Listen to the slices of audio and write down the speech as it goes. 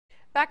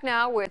Back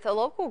now with a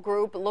local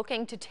group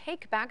looking to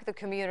take back the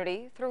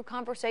community through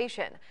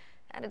conversation.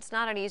 And it's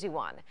not an easy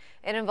one.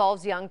 It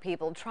involves young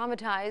people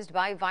traumatized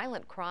by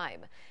violent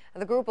crime.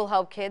 The group will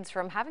help kids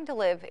from having to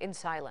live in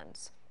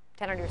silence.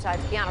 10 on your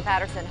side's Kiahnna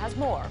Patterson has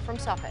more from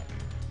Suffolk.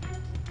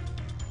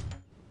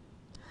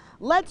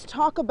 Let's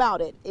Talk About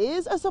It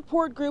is a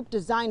support group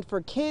designed for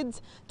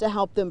kids to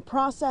help them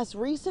process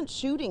recent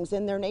shootings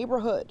in their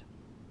neighborhood.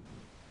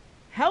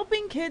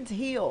 Helping kids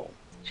heal.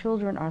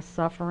 Children are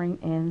suffering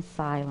in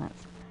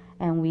silence,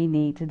 and we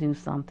need to do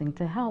something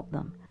to help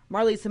them.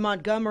 Marlisa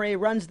Montgomery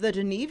runs the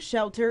Geneve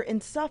shelter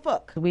in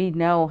Suffolk. We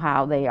know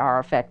how they are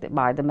affected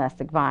by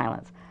domestic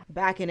violence.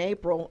 Back in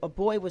April, a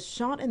boy was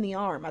shot in the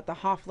arm at the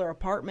Hoffler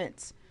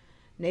Apartments.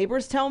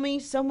 Neighbors tell me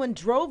someone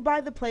drove by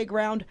the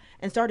playground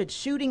and started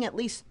shooting at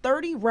least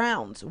 30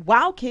 rounds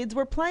while kids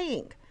were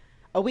playing.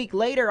 A week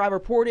later, I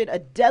reported a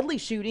deadly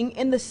shooting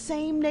in the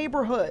same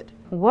neighborhood.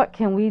 What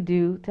can we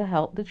do to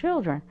help the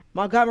children?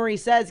 Montgomery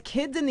says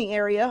kids in the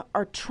area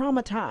are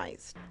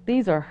traumatized.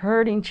 These are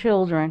hurting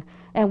children,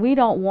 and we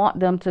don't want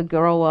them to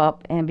grow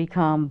up and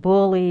become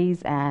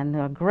bullies and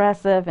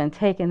aggressive and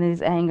taking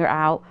this anger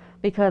out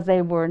because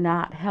they were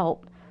not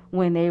helped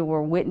when they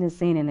were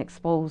witnessing and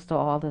exposed to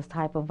all this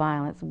type of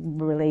violence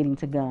relating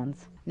to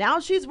guns. Now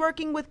she's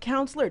working with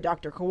counselor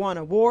Dr.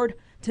 Kiahnna Ward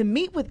to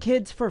meet with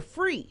kids for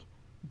free.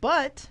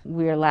 But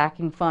we're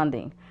lacking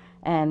funding,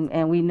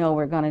 and we know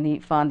we're going to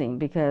need funding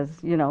because,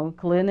 you know,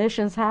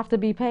 clinicians have to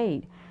be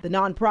paid. The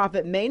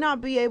nonprofit may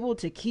not be able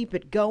to keep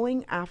it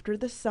going after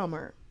the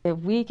summer. If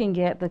we can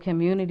get the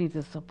community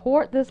to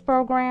support this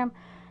program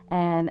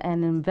and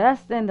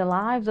invest in the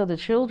lives of the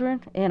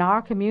children in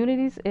our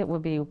communities, it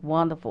would be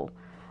wonderful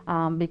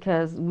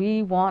because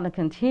we want to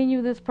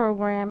continue this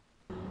program.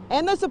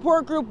 And the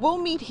support group will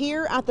meet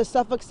here at the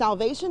Suffolk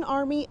Salvation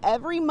Army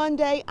every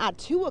Monday at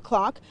 2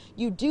 o'clock.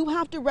 You do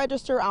have to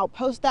register. I'll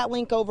post that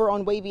link over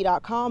on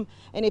WAVY.com.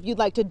 And if you'd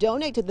like to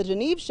donate to the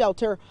Geneve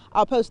shelter,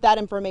 I'll post that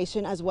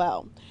information as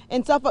well.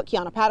 In Suffolk,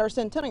 Kiahnna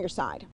Patterson, 10 on your side.